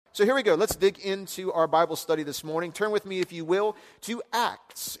So here we go. Let's dig into our Bible study this morning. Turn with me, if you will, to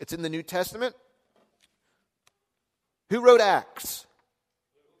Acts. It's in the New Testament. Who wrote Acts?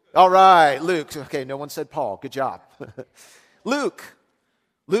 All right, Luke. Okay, no one said Paul. Good job. Luke.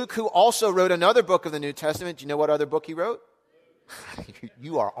 Luke, who also wrote another book of the New Testament. Do you know what other book he wrote?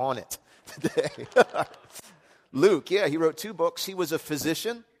 You are on it today. Luke, yeah, he wrote 2 books. He was a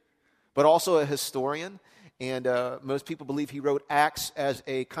physician, but also a historian. And most people believe he wrote Acts as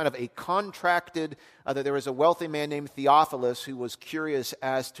a kind of a contracted, that there was a wealthy man named Theophilus who was curious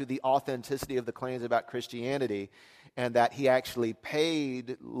as to the authenticity of the claims about Christianity, and that he actually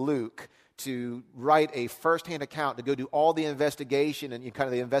paid Luke to write a first-hand account, to go do all the investigation and kind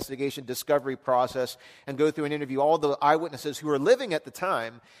of the investigation discovery process and go through and interview all the eyewitnesses who were living at the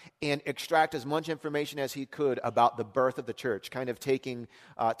time and extract as much information as he could about the birth of the church, kind of taking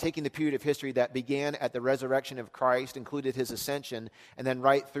the period of history that began at the resurrection of Christ, included his ascension, and then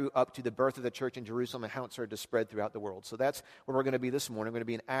right through up to the birth of the church in Jerusalem and how it started to spread throughout the world. So that's where we're going to be this morning. We're going to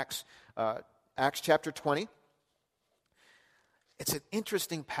be in Acts chapter 20. It's an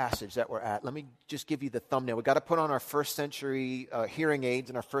interesting passage that we're at. Let me just give you the thumbnail. We've got to put on our first century hearing aids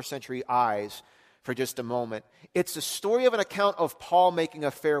and our first century eyes for just a moment. It's the story of an account of Paul making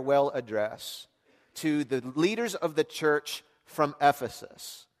a farewell address to the leaders of the church from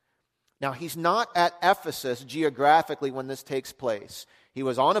Ephesus. Now, he's not at Ephesus geographically when this takes place. He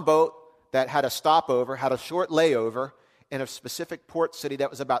was on a boat that had a stopover, had a short layover in a specific port city that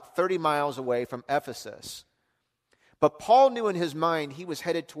was about 30 miles away from Ephesus. But Paul knew in his mind he was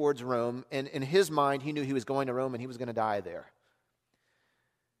headed towards Rome, and in his mind he knew he was going to Rome and he was going to die there.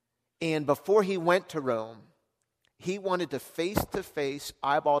 And before he went to Rome, he wanted to face-to-face,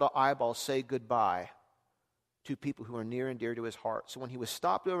 eyeball-to-eyeball say goodbye to people who are near and dear to his heart. So when he was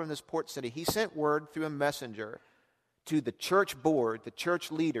stopped over in this port city, he sent word through a messenger to the church board, the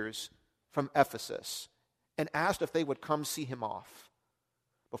church leaders from Ephesus, and asked if they would come see him off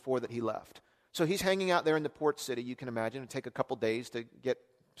before that he left. So he's hanging out there in the port city, you can imagine. It'd take a couple days to get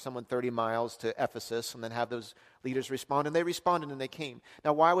someone 30 miles to Ephesus and then have those leaders respond. And they responded and they came.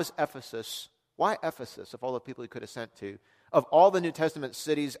 Now, why Ephesus of all the people he could have sent to? Of all the New Testament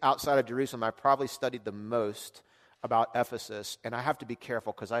cities outside of Jerusalem, I probably studied the most about Ephesus. And I have to be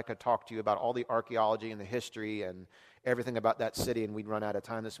careful because I could talk to you about all the archaeology and the history and everything about that city, and we'd run out of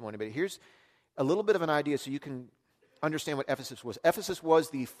time this morning. But here's a little bit of an idea so you can understand what Ephesus was. Ephesus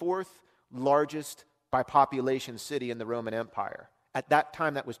was the 4th largest by population city in the Roman Empire. At that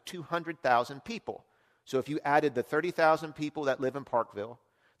time, that was 200,000 people. So if you added the 30,000 people that live in Parkville,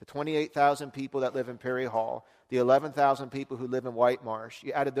 the 28,000 people that live in Perry Hall, the 11,000 people who live in White Marsh,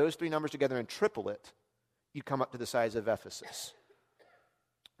 you added those 3 numbers together and triple it, you'd come up to the size of Ephesus.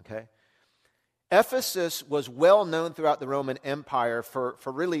 Okay? Ephesus was well known throughout the Roman Empire for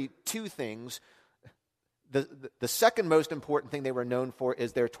really 2 things. The second most important thing they were known for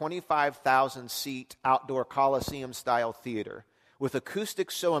is their 25,000-seat outdoor Colosseum-style theater with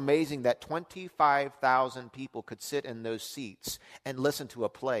acoustics so amazing that 25,000 people could sit in those seats and listen to a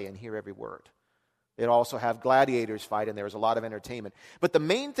play and hear every word. They'd also have gladiators fight, and there was a lot of entertainment. But the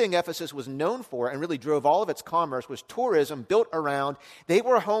main thing Ephesus was known for and really drove all of its commerce was tourism built around. They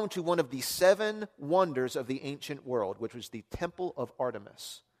were home to one of the 7 wonders of the ancient world, which was the Temple of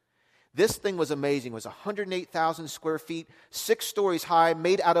Artemis. This thing was amazing. It was 108,000 square feet, 6 stories high,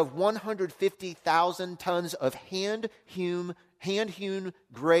 made out of 150,000 tons of hand-hewn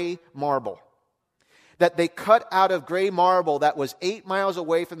gray marble that they cut out of gray marble that was 8 miles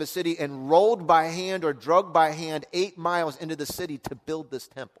away from the city and rolled by hand or drugged by hand 8 miles into the city to build this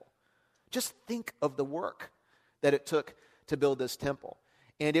temple. Just think of the work that it took to build this temple.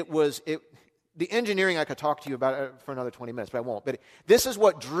 And the engineering, I could talk to you about it for another 20 minutes, but I won't. But this is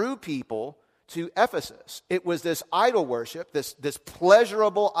what drew people to Ephesus. It was this idol worship, this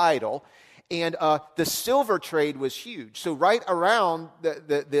pleasurable idol, and the silver trade was huge. So right around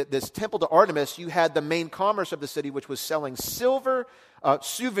this temple to Artemis, you had the main commerce of the city, which was selling silver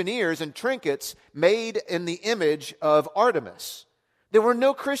souvenirs and trinkets made in the image of Artemis. There were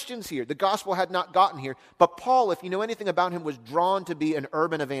no Christians here. The gospel had not gotten here. But Paul, if you know anything about him, was drawn to be an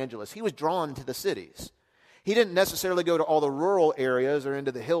urban evangelist. He was drawn to the cities. He didn't necessarily go to all the rural areas or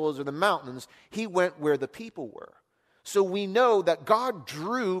into the hills or the mountains. He went where the people were. So we know that God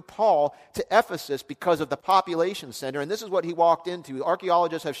drew Paul to Ephesus because of the population center, and this is what he walked into.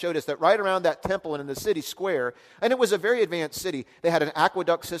 Archaeologists have showed us that right around that temple and in the city square, and it was a very advanced city, they had an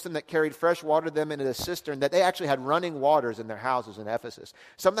aqueduct system that carried fresh water to them into a cistern, that they actually had running waters in their houses in Ephesus.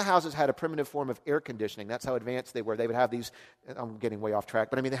 Some of the houses had a primitive form of air conditioning. That's how advanced they were. They would have these, I'm getting way off track,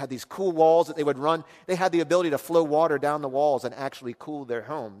 but they had these cool walls that they would run. They had the ability to flow water down the walls and actually cool their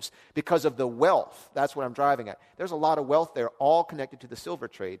homes because of the wealth. That's what I'm driving at. There's a lot of wealth there, all connected to the silver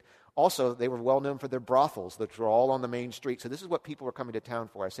trade. Also, they were well known for their brothels, which were all on the main street. So this is what people were coming to town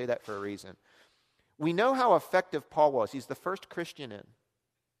for. I say that for a reason. We know how effective Paul was. He's the first Christian in.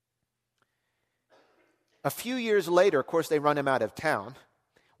 A few years later, of course, they run him out of town.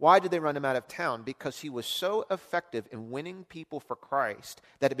 Why did they run him out of town? Because he was so effective in winning people for Christ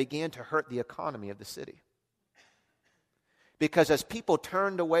that it began to hurt the economy of the city. Because as people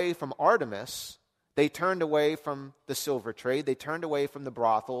turned away from Artemis, they turned away from the silver trade. They turned away from the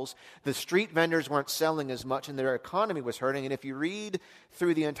brothels. The street vendors weren't selling as much, and their economy was hurting. And if you read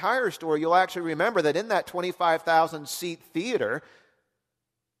through the entire story, you'll actually remember that in that 25,000-seat theater,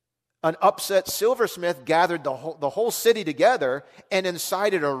 an upset silversmith gathered the whole city together and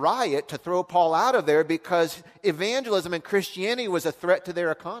incited a riot to throw Paul out of there because evangelism and Christianity was a threat to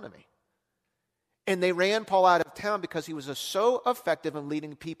their economy. And they ran Paul out of town because he was so effective in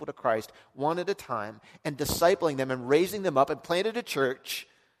leading people to Christ one at a time and discipling them and raising them up and planted a church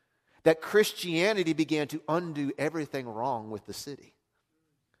that Christianity began to undo everything wrong with the city.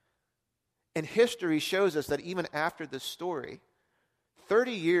 And history shows us that even after this story,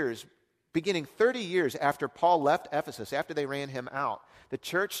 30 years after Paul left Ephesus, after they ran him out, the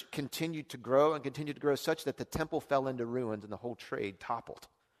church continued to grow such that the temple fell into ruins and the whole trade toppled,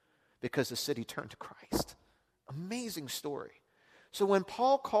 because the city turned to Christ. Amazing story. So when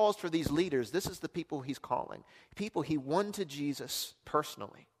Paul calls for these leaders, this is the people he's calling. People he won to Jesus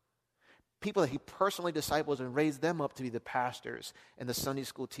personally. People that he personally disciples and raised them up to be the pastors and the Sunday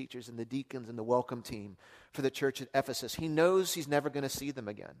school teachers and the deacons and the welcome team for the church at Ephesus. He knows he's never going to see them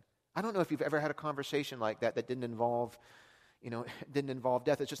again. I don't know if you've ever had a conversation like that didn't involve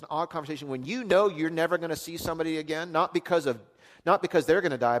death. It's just an odd conversation when you know you're never going to see somebody again, not because they're going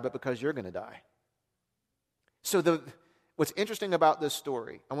to die, but because you're going to die. So what's interesting about this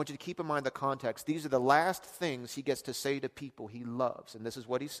story, I want you to keep in mind the context. These are the last things he gets to say to people he loves, and this is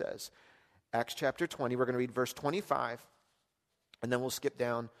what he says. Acts chapter 20, we're going to read verse 25, and then we'll skip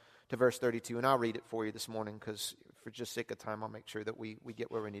down to verse 32, and I'll read it for you this morning because for just sake of time, I'll make sure that we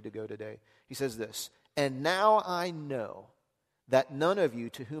get where we need to go today. He says this, "And now I know that none of you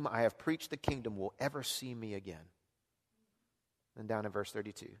to whom I have preached the kingdom will ever see me again." And down in verse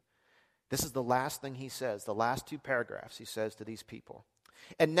 32. This is the last thing he says, the last two paragraphs he says to these people.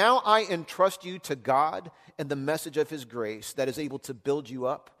 "And now I entrust you to God and the message of his grace that is able to build you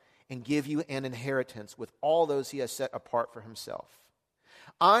up and give you an inheritance with all those he has set apart for himself.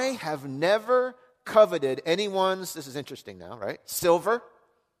 I have never coveted anyone's," this is interesting now, right? "Silver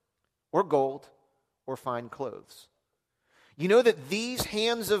or gold or fine clothes. You know that these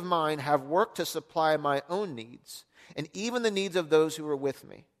hands of mine have worked to supply my own needs and even the needs of those who are with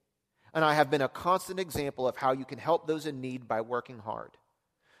me. And I have been a constant example of how you can help those in need by working hard.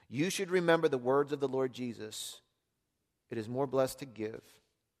 You should remember the words of the Lord Jesus. It is more blessed to give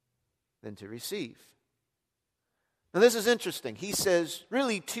than to receive." Now this is interesting. He says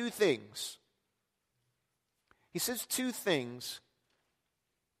really two things. He says two things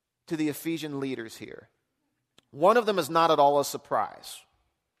to the Ephesian leaders here. One of them is not at all a surprise.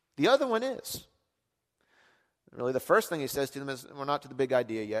 The other one is. Really, the first thing he says to them is, we're not to the big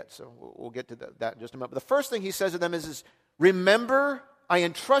idea yet, so we'll get to that in just a moment. But the first thing he says to them is remember, I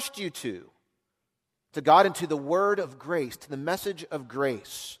entrust you to God and to the word of grace, to the message of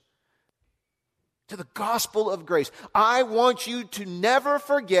grace, to the gospel of grace. I want you to never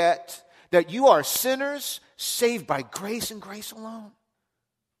forget that you are sinners saved by grace and grace alone.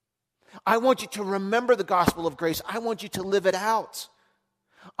 I want you to remember the gospel of grace. I want you to live it out.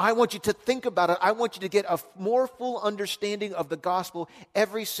 I want you to think about it. I want you to get a more full understanding of the gospel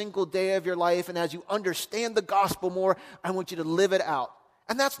every single day of your life. And as you understand the gospel more, I want you to live it out.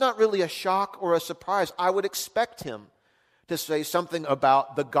 And that's not really a shock or a surprise. I would expect him to say something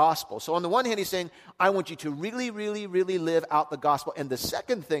about the gospel. So on the one hand, he's saying, I want you to really, really, really live out the gospel. And the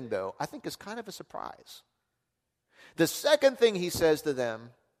second thing, though, I think is kind of a surprise. The second thing he says to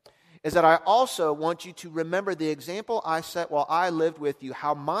them is that I also want you to remember the example I set while I lived with you,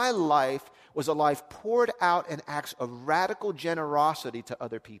 how my life was a life poured out in acts of radical generosity to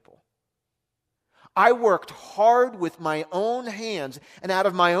other people. I worked hard with my own hands, and out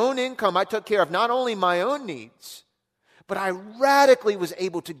of my own income, I took care of not only my own needs, but I radically was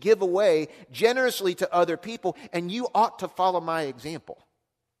able to give away generously to other people, and you ought to follow my example.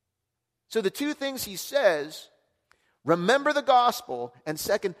 So the two things he says, remember the gospel, and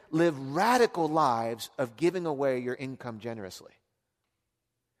second, live radical lives of giving away your income generously.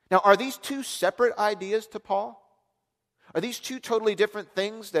 Now, are these two separate ideas to Paul? Are these two totally different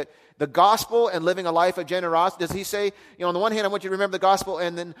things, that the gospel and living a life of generosity? Does he say, on the one hand, I want you to remember the gospel,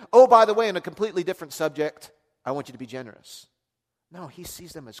 and then, oh, by the way, on a completely different subject, I want you to be generous? No, he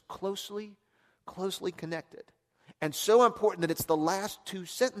sees them as closely connected. And so important that it's the last two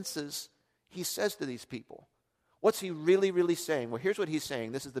sentences he says to these people. What's he really saying? Well, here's what he's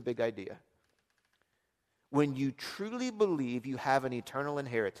saying. This is the big idea. When you truly believe you have an eternal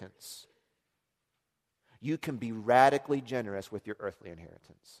inheritance, you can be radically generous with your earthly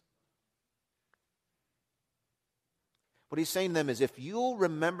inheritance. What he's saying to them is, if you'll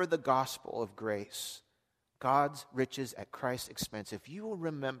remember the gospel of grace, God's riches at Christ's expense, if you will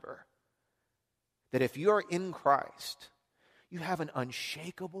remember that if you are in Christ, you have an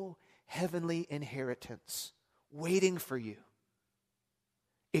unshakable heavenly inheritance waiting for you.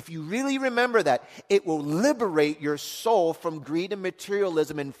 If you really remember that, it will liberate your soul from greed and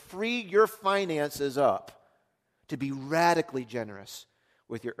materialism and free your finances up to be radically generous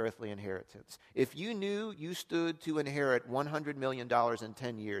with your earthly inheritance. If you knew you stood to inherit $100 million in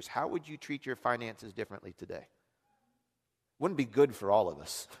 10 years, how would you treat your finances differently today? Wouldn't be good for all of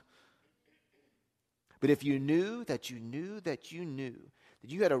us. But if you knew that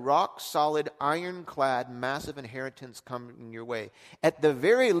you had a rock-solid, ironclad, massive inheritance coming your way, at the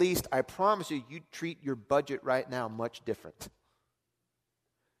very least, I promise you, you'd treat your budget right now much different.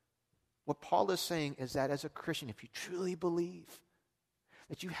 What Paul is saying is that as a Christian, if you truly believe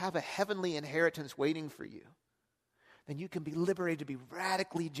that you have a heavenly inheritance waiting for you, then you can be liberated to be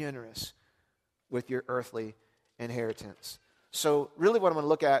radically generous with your earthly inheritance. So really what I'm going to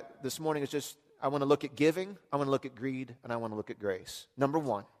look at this morning is I want to look at giving, I want to look at greed, and I want to look at grace. Number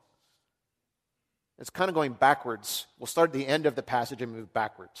one, it's kind of going backwards. We'll start at the end of the passage and move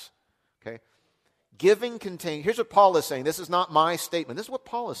backwards. Okay? Giving contains, here's what Paul is saying. This is not my statement. This is what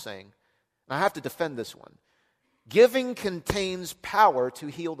Paul is saying. And I have to defend this one. Giving contains power to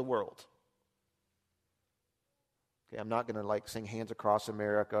heal the world. Okay, I'm not going to sing Hands Across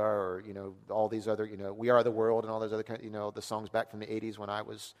America or, all these other, We Are the World and all those other kind, the songs back from the 80s when I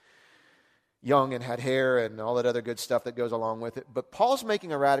was young and had hair and all that other good stuff that goes along with it. But Paul's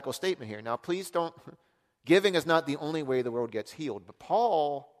making a radical statement here. Now, please don't, giving is not the only way the world gets healed. But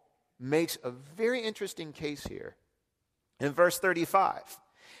Paul makes a very interesting case here in verse 35.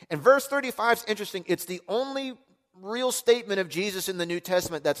 And verse 35 is interesting. It's the only real statement of Jesus in the New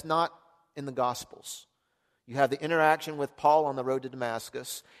Testament that's not in the Gospels. You have the interaction with Paul on the road to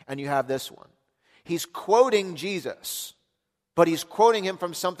Damascus, and you have this one. He's quoting Jesus, but he's quoting him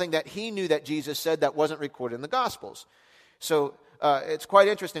from something that he knew that Jesus said that wasn't recorded in the Gospels. So it's quite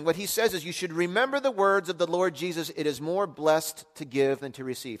interesting. What he says is, you should remember the words of the Lord Jesus, it is more blessed to give than to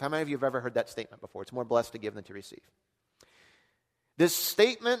receive. How many of you have ever heard that statement before? It's more blessed to give than to receive. This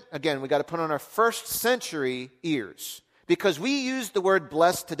statement, again, we got to put on our first century ears. Because we use the word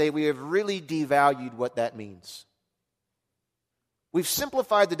blessed today, we have really devalued what that means. We've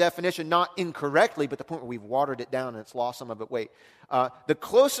simplified the definition, not incorrectly, but the point where we've watered it down and it's lost some of its weight. The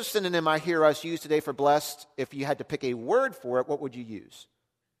closest synonym I hear us use today for blessed, if you had to pick a word for it, what would you use?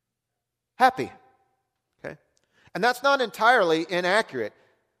 Happy. Okay? And that's not entirely inaccurate.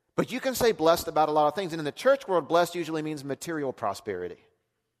 But you can say blessed about a lot of things. And in the church world, blessed usually means material prosperity.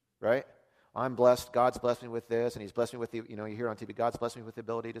 Right? I'm blessed. God's blessed me with this. And he's blessed me with the, you hear on TV, God's blessed me with the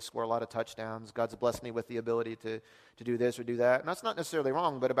ability to score a lot of touchdowns. God's blessed me with the ability to do this or do that. And that's not necessarily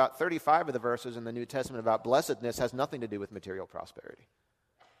wrong, but about 35 of the verses in the New Testament about blessedness has nothing to do with material prosperity.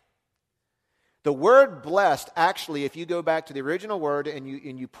 The word blessed, actually, if you go back to the original word and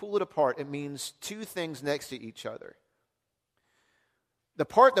you pull it apart, it means two things next to each other. The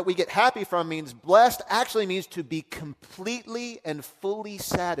part that we get happy from means blessed actually means to be completely and fully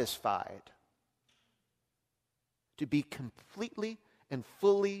satisfied. To be completely and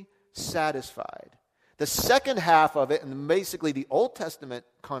fully satisfied. The second half of it, and basically the Old Testament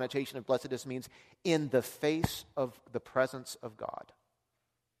connotation of blessedness, means in the face of the presence of God.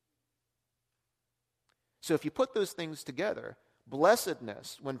 So if you put those things together,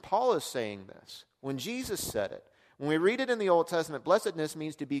 blessedness, when Paul is saying this, when Jesus said it, when we read it in the Old Testament, blessedness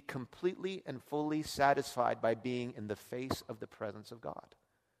means to be completely and fully satisfied by being in the face of the presence of God.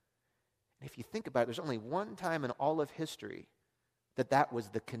 And if you think about it, there's only one time in all of history that was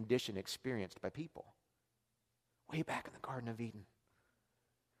the condition experienced by people. Way back in the Garden of Eden.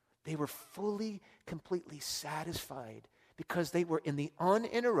 They were fully, completely satisfied Because they were in the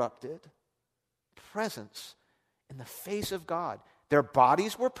uninterrupted presence in the face of God. Their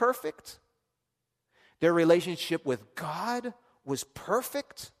bodies were perfect. Their relationship with God was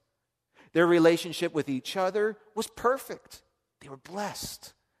perfect. Their relationship with each other was perfect. They were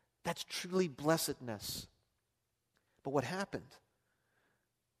blessed. That's truly blessedness. But what happened?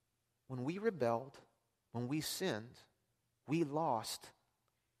 When we rebelled, when we sinned, we lost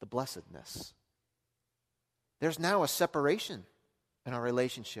the blessedness. There's now a separation in our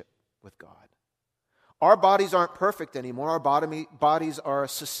relationship with God. Our bodies aren't perfect anymore. Our bodies are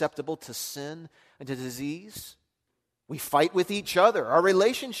susceptible to sin and to disease. We fight with each other. Our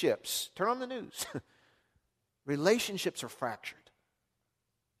relationships, turn on the news. Relationships are fractured.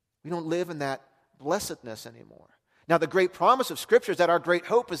 We don't live in that blessedness anymore. Now, the great promise of Scripture is that our great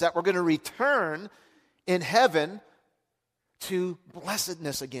hope is that we're going to return in heaven to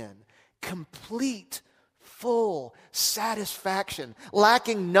blessedness again. Complete, full satisfaction,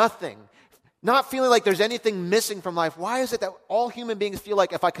 lacking nothing, not feeling like there's anything missing from life. Why is it that all human beings feel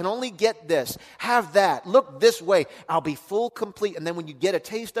like if I can only get this, have that, look this way, I'll be full, complete, and then when you get a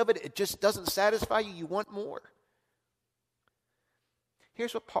taste of it, it just doesn't satisfy you, you want more.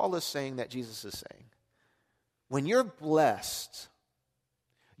 Here's what Paul is saying that Jesus is saying. When you're blessed,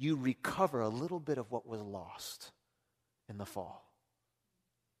 you recover a little bit of what was lost in the fall.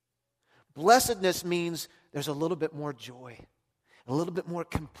 Blessedness means there's a little bit more joy, a little bit more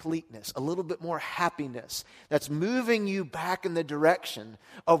completeness, a little bit more happiness that's moving you back in the direction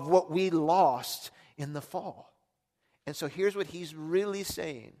of what we lost in the fall. And so here's what he's really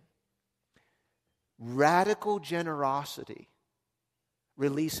saying. Radical generosity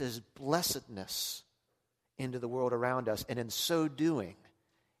releases blessedness into the world around us, and in so doing,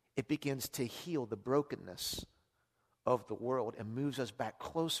 it begins to heal the brokenness of the world and moves us back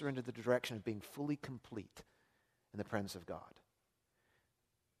closer into the direction of being fully complete in the presence of God.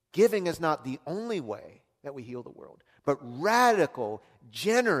 Giving is not the only way that we heal the world, but radical,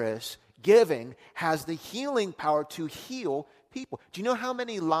 generous giving has the healing power to heal people. Do you know how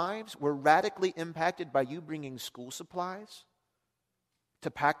many lives were radically impacted by you bringing school supplies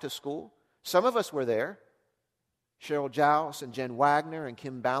to pack to school? Some of us were there. Cheryl Jouse and Jen Wagner and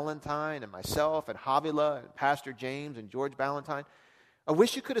Kim Ballantyne and myself and Javila and Pastor James and George Ballantyne. I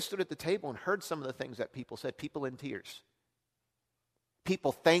wish you could have stood at the table and heard some of the things that people said. People in tears.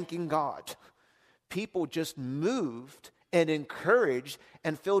 People thanking God. People just moved and encouraged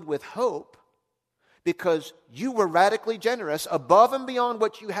and filled with hope because you were radically generous above and beyond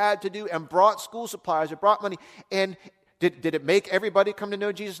what you had to do and brought school supplies or brought money. And did it make everybody come to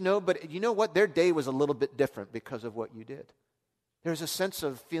know Jesus? No, but you know what? Their day was a little bit different because of what you did. There's a sense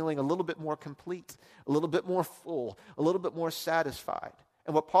of feeling a little bit more complete, a little bit more full, a little bit more satisfied.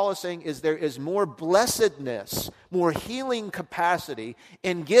 And what Paul is saying is there is more blessedness, more healing capacity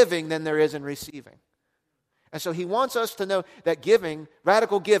in giving than there is in receiving. And so he wants us to know that giving,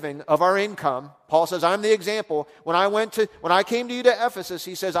 radical giving of our income, Paul says, I'm the example. When I came to you to Ephesus,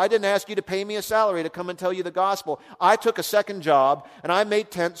 he says, I didn't ask you to pay me a salary to come and tell you the gospel. I took a second job, and I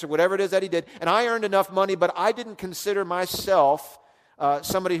made tents or whatever it is that he did, and I earned enough money, but I didn't consider myself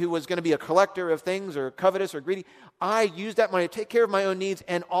somebody who was going to be a collector of things or covetous or greedy. I used that money to take care of my own needs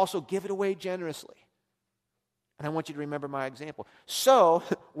and also give it away generously. And I want you to remember my example. So,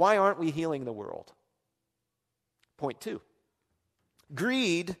 why aren't we healing the world? Point 2.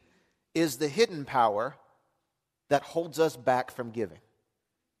 Greed is the hidden power that holds us back from giving.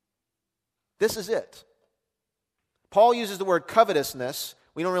 This is it. Paul uses the word covetousness.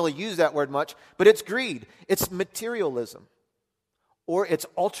 We don't really use that word much, but it's greed. It's materialism. Or it's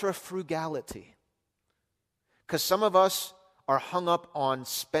ultra-frugality. Because some of us are hung up on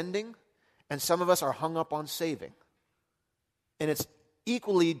spending, and some of us are hung up on saving. And it's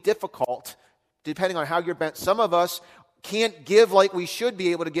equally difficult depending on how you're bent. Some of us can't give like we should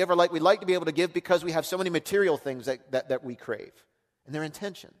be able to give or like we'd like to be able to give because we have so many material things that we crave. And they're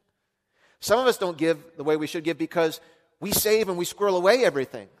intention. Some of us don't give the way we should give because we save and we squirrel away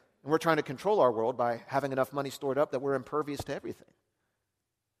everything. And we're trying to control our world by having enough money stored up that we're impervious to everything.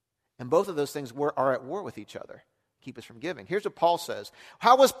 And both of those things are at war with each other. Keep us from giving. Here's what Paul says.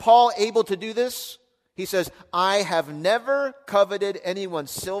 How was Paul able to do this? He says, I have never coveted anyone's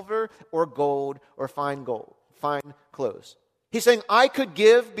silver or gold or fine clothes. He's saying, I could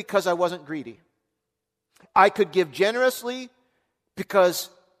give because I wasn't greedy. I could give generously because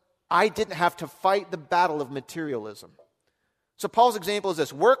I didn't have to fight the battle of materialism. So Paul's example is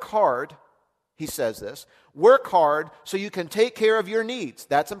this. Work hard, he says this. Work hard so you can take care of your needs.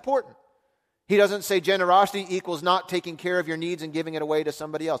 That's important. He doesn't say generosity equals not taking care of your needs and giving it away to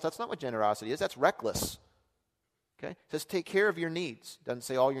somebody else. That's not what generosity is. That's reckless. Okay? It says take care of your needs. Doesn't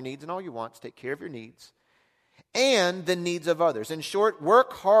say all your needs and all your wants. Take care of your needs. And the needs of others. In short,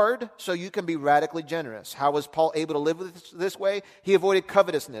 work hard so you can be radically generous. How was Paul able to live this way? He avoided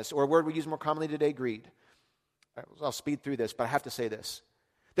covetousness, or a word we use more commonly today, greed. I'll speed through this, but I have to say this.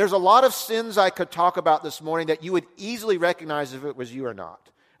 There's a lot of sins I could talk about this morning that you would easily recognize if it was you or not.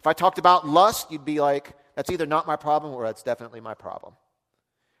 If I talked about lust, you'd be like, that's either not my problem or that's definitely my problem.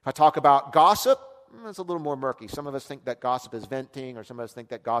 If I talk about gossip, it's a little more murky. Some of us think that gossip is venting, or some of us think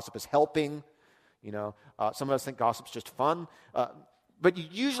that gossip is helping. Some of us think gossip's just fun. But you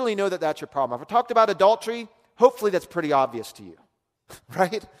usually know that that's your problem. If I talked about adultery, hopefully that's pretty obvious to you,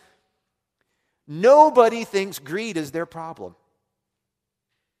 right? Nobody thinks greed is their problem.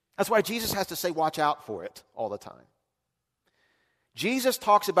 That's why Jesus has to say, watch out for it all the time. Jesus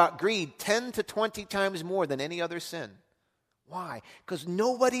talks about greed 10 to 20 times more than any other sin. Why? Because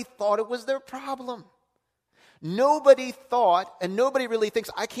nobody thought it was their problem. Nobody thought, and nobody really thinks,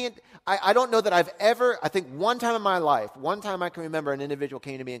 I don't know that I've ever, I think one time in my life, one time I can remember an individual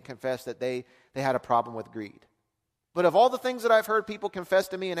came to me and confessed that they had a problem with greed. But of all the things that I've heard people confess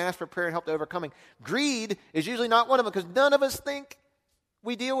to me and ask for prayer and help to overcoming, greed is usually not one of them, because none of us think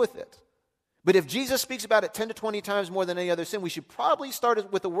we deal with it. But if Jesus speaks about it 10 to 20 times more than any other sin, we should probably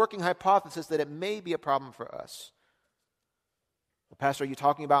start with a working hypothesis that it may be a problem for us. Well, Pastor, are you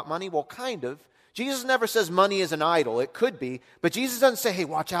talking about money? Well, kind of. Jesus never says money is an idol. It could be. But Jesus doesn't say, hey,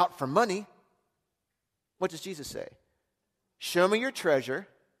 watch out for money. What does Jesus say? Show me your treasure,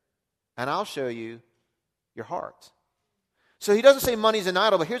 and I'll show you your heart. So he doesn't say money's an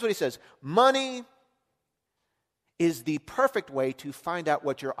idol, but here's what he says. Money is the perfect way to find out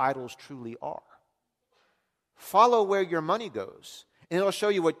what your idols truly are. Follow where your money goes, and it'll show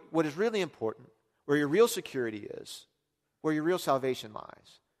you what is really important, where your real security is, where your real salvation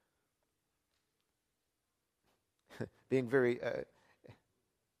lies. Being very...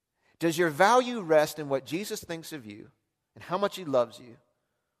 does your value rest in what Jesus thinks of you and how much he loves you,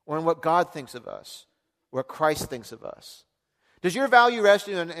 or in what God thinks of us, what Christ thinks of us? Does your value rest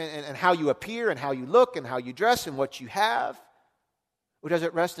in how you appear and how you look and how you dress and what you have? Or does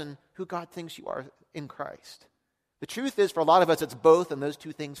it rest in who God thinks you are in Christ? The truth is, for a lot of us, it's both, and those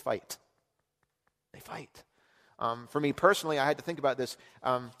two things fight. They fight. For me personally, I had to think about this,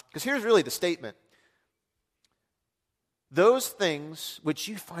 because here's really the statement. Those things which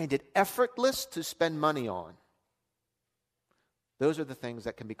you find it effortless to spend money on, those are the things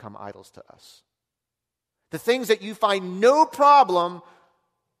that can become idols to us. The things that you find no problem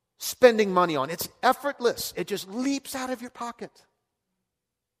spending money on. It's effortless. It just leaps out of your pocket.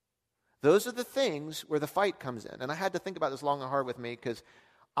 Those are the things where the fight comes in. And I had to think about this long and hard with me, because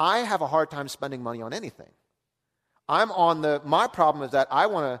I have a hard time spending money on anything. My problem is that I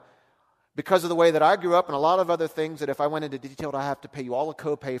want to, because of the way that I grew up and a lot of other things that if I went into detail, I have to pay you all a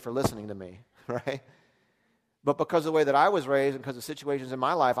copay for listening to me, right? But because of the way that I was raised and because of situations in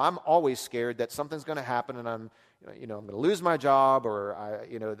my life, I'm always scared that something's going to happen and I'm going to lose my job, or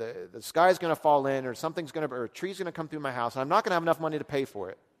the sky's going to fall in, or or a tree's going to come through my house, and I'm not going to have enough money to pay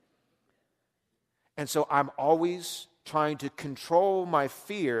for it. And so I'm always trying to control my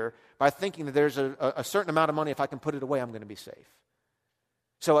fear by thinking that there's a certain amount of money, if I can put it away, I'm going to be safe.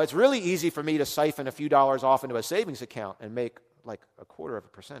 So it's really easy for me to siphon a few dollars off into a savings account and make like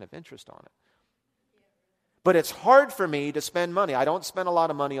 0.25% of interest on it. But it's hard for me to spend money. I don't spend a lot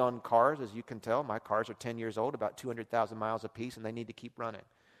of money on cars, as you can tell. My cars are 10 years old, about 200,000 miles apiece, and they need to keep running.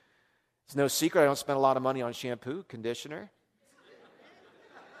 It's no secret I don't spend a lot of money on shampoo, conditioner.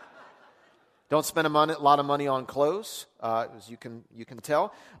 Don't spend a lot of money on clothes, as you can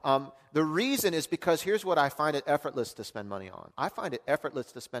tell. The reason is because here's what I find it effortless to spend money on. I find it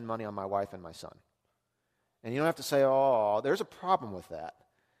effortless to spend money on my wife and my son. And you don't have to say, oh, there's a problem with that.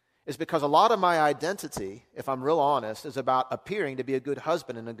 It's because a lot of my identity, if I'm real honest, is about appearing to be a good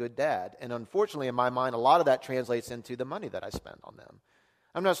husband and a good dad. And unfortunately, in my mind, a lot of that translates into the money that I spend on them.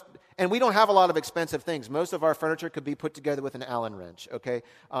 And we don't have a lot of expensive things. Most of our furniture could be put together with an Allen wrench, okay?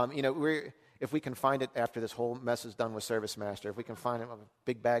 If we can find it after this whole mess is done with ServiceMaster, if we can find a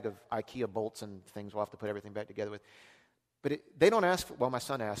big bag of IKEA bolts and things, we'll have to put everything back together with. But they don't ask for, my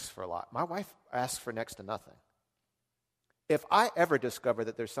son asks for a lot. My wife asks for next to nothing. If I ever discover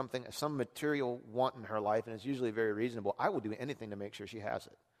that there's some material want in her life, and it's usually very reasonable, I will do anything to make sure she has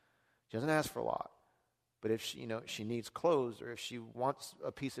it. She doesn't ask for a lot. But if she needs clothes, or if she wants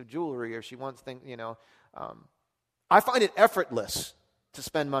a piece of jewelry, or she wants things, I find it effortless to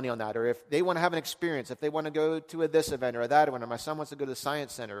spend money on that. Or if they want to have an experience, if they want to go to this event or that one, or my son wants to go to the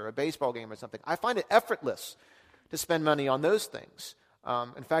science center or a baseball game or something, I find it effortless to spend money on those things.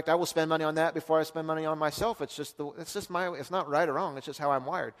 In fact, I will spend money on that before I spend money on myself. It's not right or wrong. It's just how I'm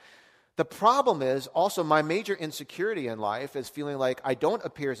wired. The problem is also my major insecurity in life is feeling like I don't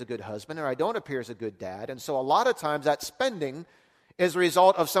appear as a good husband or I don't appear as a good dad. And so a lot of times that spending is a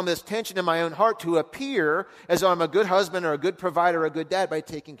result of some of this tension in my own heart to appear as though I'm a good husband or a good provider or a good dad by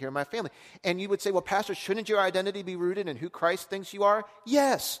taking care of my family. And you would say, well, Pastor, shouldn't your identity be rooted in who Christ thinks you are?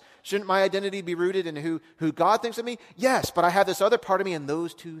 Yes. Shouldn't my identity be rooted in who God thinks of me? Yes. But I have this other part of me, and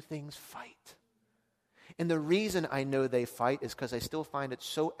those two things fight. And the reason I know they fight is because I still find it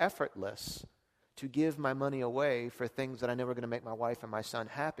so effortless to give my money away for things that I know are going to make my wife and my son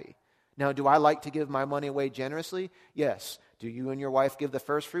happy. Now, do I like to give my money away generously? Yes. Do you and your wife give the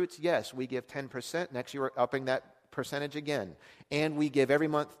first fruits? Yes. We give 10%. Next year, we're upping that percentage again. And we give every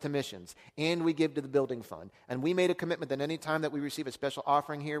month to missions. And we give to the building fund. And we made a commitment that any time that we receive a special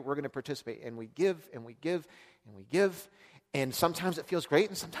offering here, we're going to participate. And we give, and we give, and we give. And sometimes it feels great,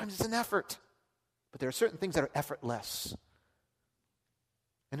 and sometimes it's an effort. But there are certain things that are effortless.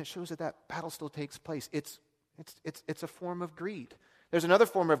 And it shows that battle still takes place. It's a form of greed. There's another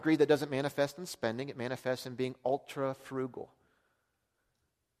form of greed that doesn't manifest in spending. It manifests in being ultra frugal.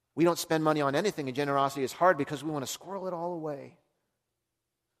 We don't spend money on anything, and generosity is hard because we want to squirrel it all away.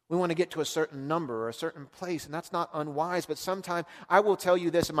 We want to get to a certain number or a certain place, and that's not unwise. But sometimes, I will tell you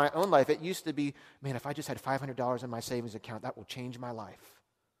this in my own life, it used to be, man, if I just had $500 in my savings account, that will change my life.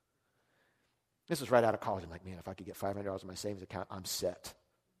 This was right out of college. I'm like, man, if I could get $500 in my savings account, I'm set.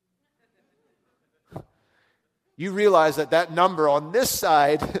 You realize that number on this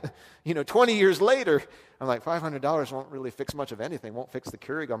side, 20 years later, I'm like, $500 won't really fix much of anything. Won't fix the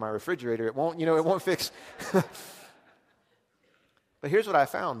Keurig on my refrigerator. It won't fix. But here's what I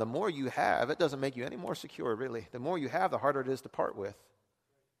found. The more you have, it doesn't make you any more secure, really. The more you have, the harder it is to part with.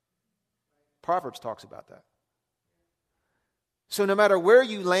 Proverbs talks about that. So no matter where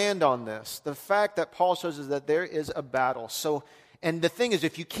you land on this, the fact that Paul shows is that there is a battle. And the thing is,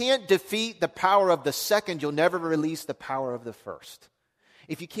 if you can't defeat the power of the second, you'll never release the power of the first.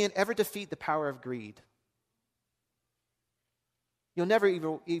 If you can't ever defeat the power of greed, you'll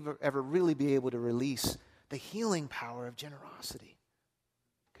never ever really be able to release the healing power of generosity.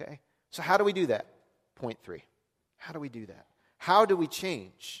 Okay? So how do we do that? Point 3. How do we do that? How do we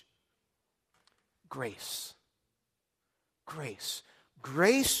change? Grace. Grace.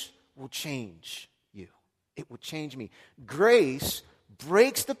 Grace will change you. It will change me. Grace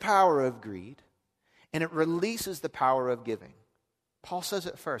breaks the power of greed, and it releases the power of giving. Paul says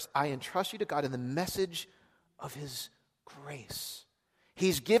it first. I entrust you to God in the message of His grace.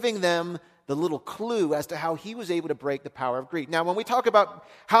 He's giving them the little clue as to how he was able to break the power of greed. Now, when we talk about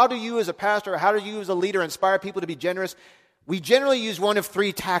how do you as a pastor, or how do you as a leader inspire people to be generous, we generally use one of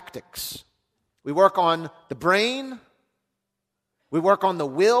 3 tactics. We work on the brain, we work on the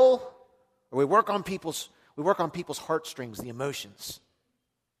will, or we work on people's heartstrings, the emotions.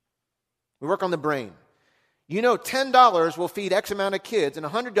 We work on the brain. $10 will feed X amount of kids, and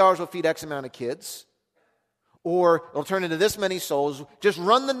 $100 will feed X amount of kids. Or it'll turn into this many souls. Just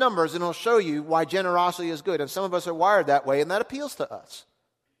run the numbers and it'll show you why generosity is good. And some of us are wired that way, and that appeals to us.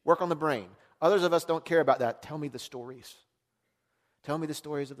 Work on the brain. Others of us don't care about that. Tell me the stories. Tell me the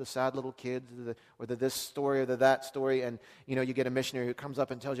stories of the sad little kids, or this story or that story. And, you get a missionary who comes up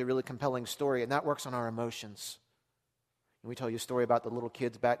and tells you a really compelling story, and that works on our emotions. And we tell you a story about the little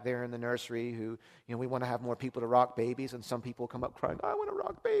kids back there in the nursery who, we want to have more people to rock babies, and some people come up crying, I want to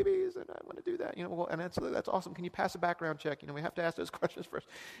rock babies, and I want to do that. And that's awesome. Can you pass a background check? We have to ask those questions first.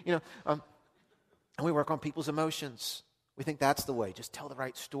 And we work on people's emotions. We think that's the way. Just tell the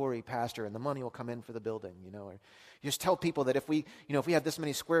right story, Pastor, and the money will come in for the building, Or you just tell people that if we have this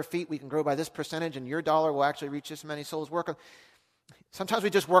many square feet, we can grow by this percentage, and your dollar will actually reach this many souls. Sometimes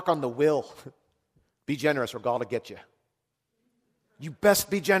we just work on the will. Be generous or God will get you. You best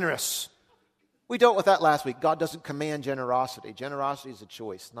be generous. We dealt with that last week. God doesn't command generosity. Generosity is a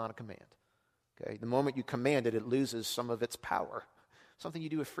choice, not a command. Okay? The moment you command it, it loses some of its power. Something you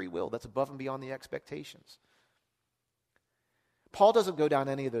do with free will that's above and beyond the expectations. Paul doesn't go down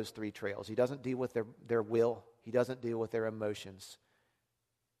any of those 3 trails. He doesn't deal with their will. He doesn't deal with their emotions.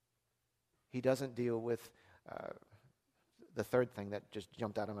 He doesn't deal with the third thing that just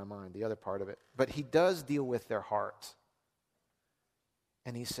jumped out of my mind, the other part of it. But he does deal with their heart.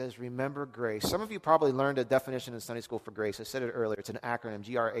 And he says, remember grace. Some of you probably learned a definition in Sunday school for grace. I said it earlier. It's an acronym,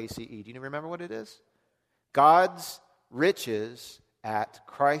 GRACE. Do you remember what it is? God's riches at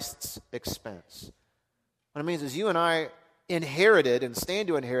Christ's expense. What it means is you and I inherited and stand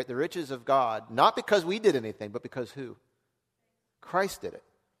to inherit the riches of God, not because we did anything, but because who? Christ did it.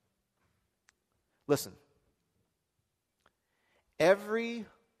 Listen. every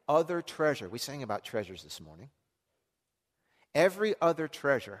other treasure, we sang about treasures this morning, every other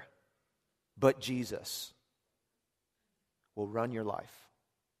treasure but Jesus will run your life.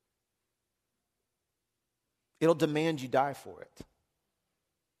 It'll demand you die for it.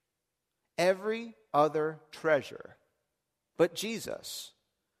 Every other treasure but Jesus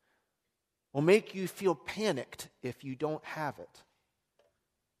will make you feel panicked if you don't have it.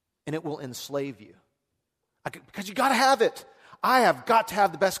 And it will enslave you. Because you got to have it. I have got to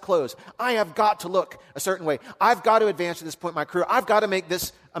have the best clothes. I have got to look a certain way. I've got to advance to this point in my career. I've got to make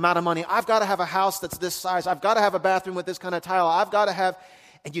this amount of money. I've got to have a house that's this size. I've got to have a bathroom with this kind of tile. I've got to have,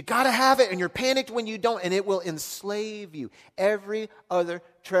 and you got to have it, and you're panicked when you don't, and it will enslave you. Every other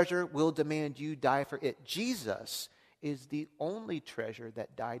treasure will demand you die for it. Jesus is the only treasure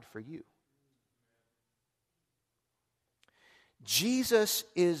that died for you. Jesus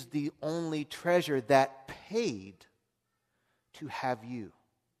is the only treasure that paid to have you.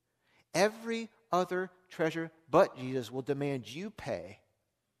 Every other treasure but Jesus will demand you pay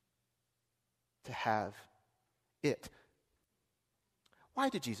to have it. Why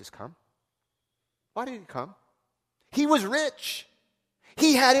did Jesus come? Why did he come? He was rich.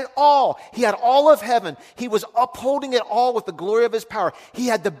 He had it all. He had all of heaven. He was upholding it all with the glory of his power. He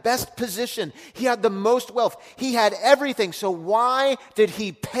had the best position. He had the most wealth. He had everything. So why did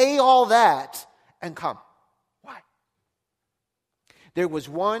he pay all that and come? Why? There was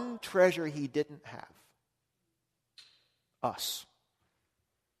one treasure he didn't have. Us.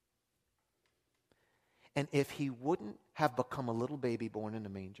 And if he wouldn't have become a little baby born in a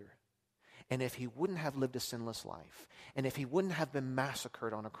manger, and if he wouldn't have lived a sinless life, and if he wouldn't have been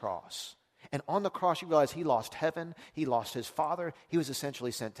massacred on a cross, and on the cross you realize he lost heaven, he lost his Father, he was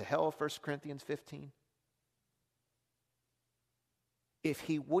essentially sent to hell, 1 Corinthians 15. If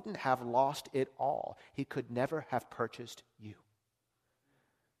he wouldn't have lost it all, he could never have purchased you.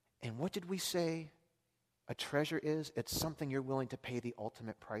 And what did we say a treasure is? It's something you're willing to pay the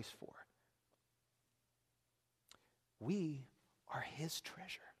ultimate price for. We are his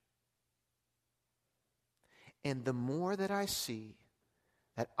treasure. And the more that I see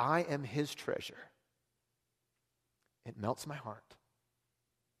that I am his treasure, it melts my heart.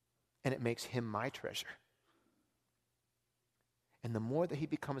 And it makes him my treasure. And the more that he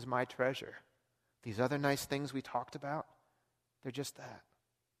becomes my treasure, these other nice things we talked about, they're just that.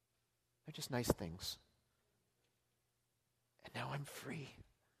 They're just nice things. And now I'm free.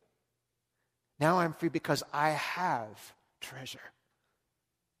 Now I'm free because I have treasure.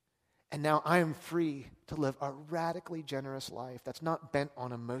 And now I am free to live a radically generous life that's not bent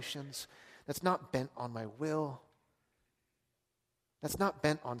on emotions, that's not bent on my will, that's not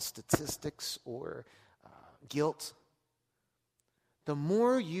bent on statistics or guilt. The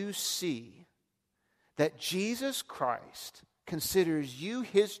more you see that Jesus Christ considers you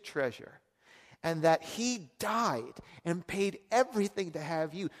his treasure and that he died and paid everything to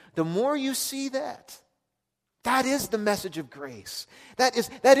have you, the more you see that, that is the message of grace. That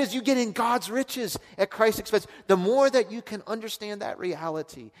is you getting God's riches at Christ's expense. The more that you can understand that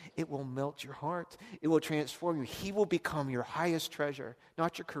reality, it will melt your heart. It will transform you. He will become your highest treasure,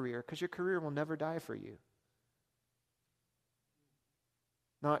 not your career, because your career will never die for you.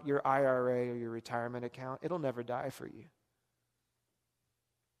 Not your IRA or your retirement account. It'll never die for you.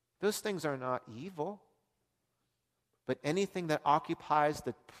 Those things are not evil. But anything that occupies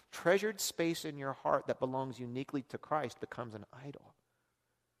the treasured space in your heart that belongs uniquely to Christ becomes an idol.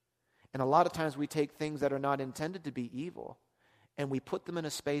 And a lot of times we take things that are not intended to be evil and we put them in a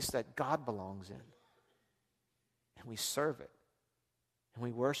space that God belongs in. And we serve it. And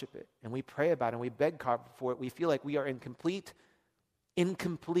we worship it. And we pray about it. And we beg God for it. We feel like we are in complete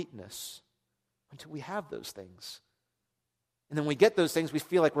incompleteness until we have those things. And then when we get those things, we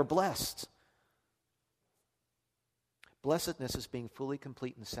feel like we're blessed. Blessedness is being fully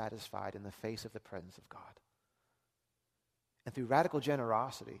complete and satisfied in the face of the presence of God. And through radical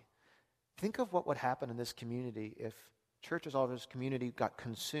generosity, think of what would happen in this community if churches all over this community got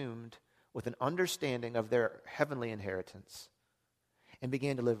consumed with an understanding of their heavenly inheritance and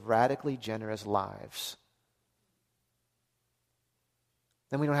began to live radically generous lives.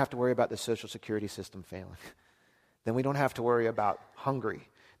 Then we don't have to worry about the social security system failing. Then we don't have to worry about hungry.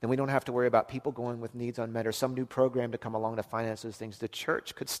 Then we don't have to worry about people going with needs unmet or some new program to come along to finance those things. The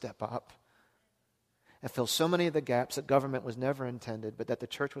church could step up and fill so many of the gaps that government was never intended, but that the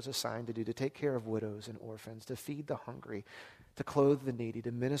church was assigned to do, to take care of widows and orphans, to feed the hungry, to clothe the needy,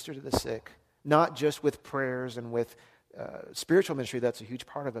 to minister to the sick, not just with prayers and with spiritual ministry, that's a huge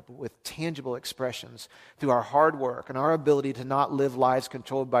part of it, but with tangible expressions through our hard work and our ability to not live lives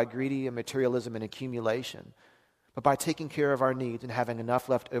controlled by greedy and materialism and accumulation, but by taking care of our needs and having enough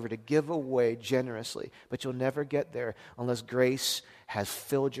left over to give away generously. But you'll never get there unless grace has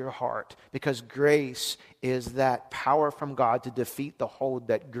filled your heart, because grace is that power from God to defeat the hold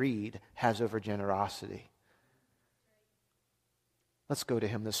that greed has over generosity. Let's go to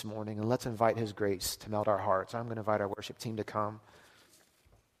him this morning and let's invite his grace to melt our hearts. I'm going to invite our worship team to come.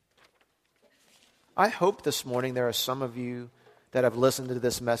 I hope this morning there are some of you that have listened to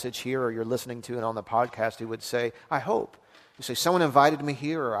this message here, or you're listening to it on the podcast, who would say, I hope. You say, someone invited me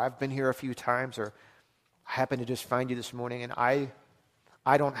here, or I've been here a few times, or I happen to just find you this morning, and I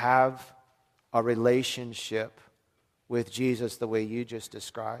don't have a relationship with Jesus the way you just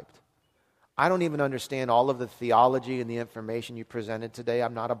described. I don't even understand all of the theology and the information you presented today.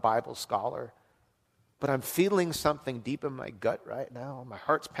 I'm not a Bible scholar. But I'm feeling something deep in my gut right now. My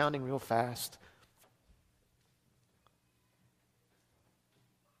heart's pounding real fast.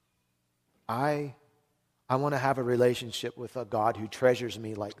 I want to have a relationship with a God who treasures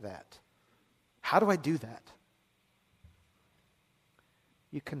me like that. How do I do that?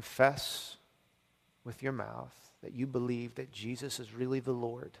 You confess with your mouth that you believe that Jesus is really the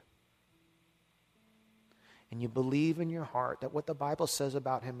Lord. And you believe in your heart that what the Bible says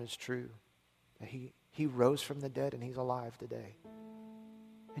about him is true. That he rose from the dead and he's alive today.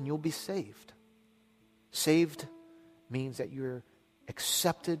 And you'll be saved. Saved means that you're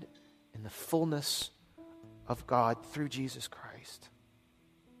accepted in the fullness of God through Jesus Christ.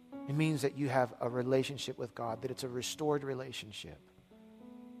 It means that you have a relationship with God, that it's a restored relationship.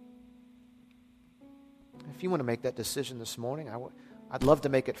 If you want to make that decision this morning, I'd love to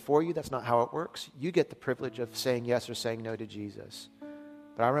make it for you. That's not how it works. You get the privilege of saying yes or saying no to Jesus.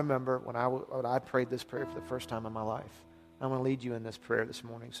 But I remember when I prayed this prayer for the first time in my life. I want to lead you in this prayer this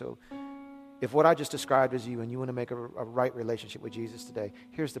morning. So if what I just described is you and you want to make a right relationship with Jesus today,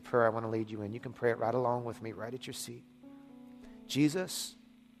 here's the prayer I want to lead you in. You can pray it right along with me, right at your seat. Jesus,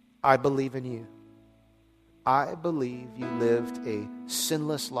 I believe in you. I believe you lived a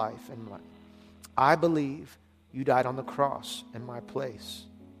sinless life in my life. I believe you died on the cross in my place.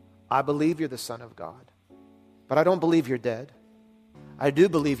 I believe you're the Son of God. But I don't believe you're dead. I do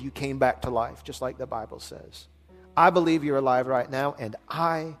believe you came back to life, just like the Bible says. I believe you're alive right now, and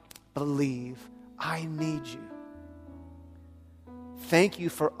I believe I need you. Thank you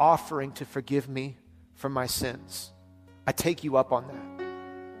for offering to forgive me for my sins. I take you up on that.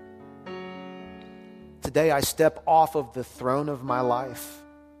 Today I step off of the throne of my life,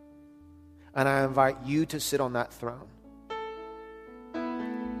 and I invite you to sit on that throne.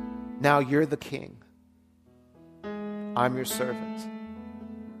 Now you're the king. I'm your servant.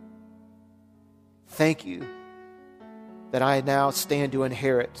 Thank you that I now stand to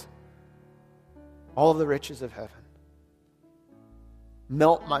inherit all of the riches of heaven.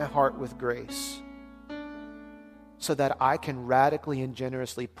 Melt my heart with grace so that I can radically and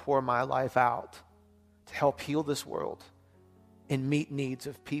generously pour my life out to help heal this world and meet needs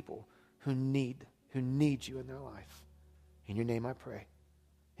of people who need you in their life. In your name I pray.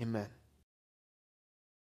 Amen.